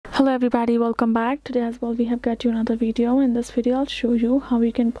Hello everybody, welcome back. Today as well we have got you another video. In this video I'll show you how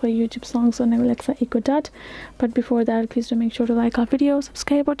you can play YouTube songs on Alexa Echo Dot. But before that, please do make sure to like our video,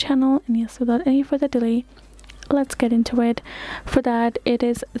 subscribe our channel, and yes, without any further delay, let's get into it. For that, it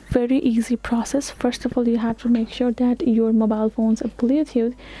is a very easy process. First of all, you have to make sure that your mobile phone's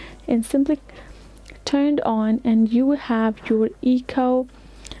Bluetooth and simply turned on, and you have your Echo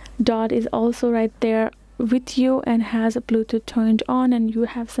Dot is also right there with you and has a Bluetooth turned on, and you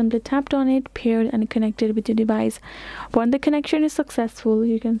have simply tapped on it, paired and connected with your device. When the connection is successful,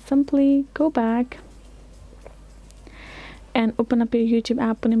 you can simply go back and open up your YouTube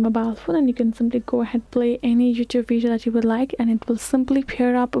app on your mobile phone, and you can simply go ahead, play any YouTube video that you would like, and it will simply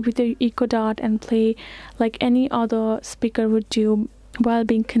pair up with your Echo Dot and play like any other speaker would do. While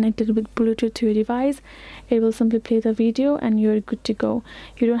being connected with Bluetooth to your device, it will simply play the video and you're good to go.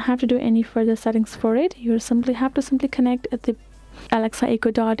 You don't have to do any further settings for it. You simply have to connect the Alexa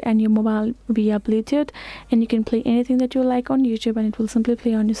Echo Dot and your mobile via Bluetooth, and you can play anything that you like on YouTube, and it will simply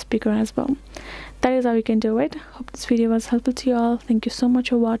play on your speaker as well. That is how you can do it. Hope this video was helpful to you all. Thank you so much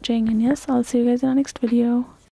for watching, and yes, I'll see you guys in our next video.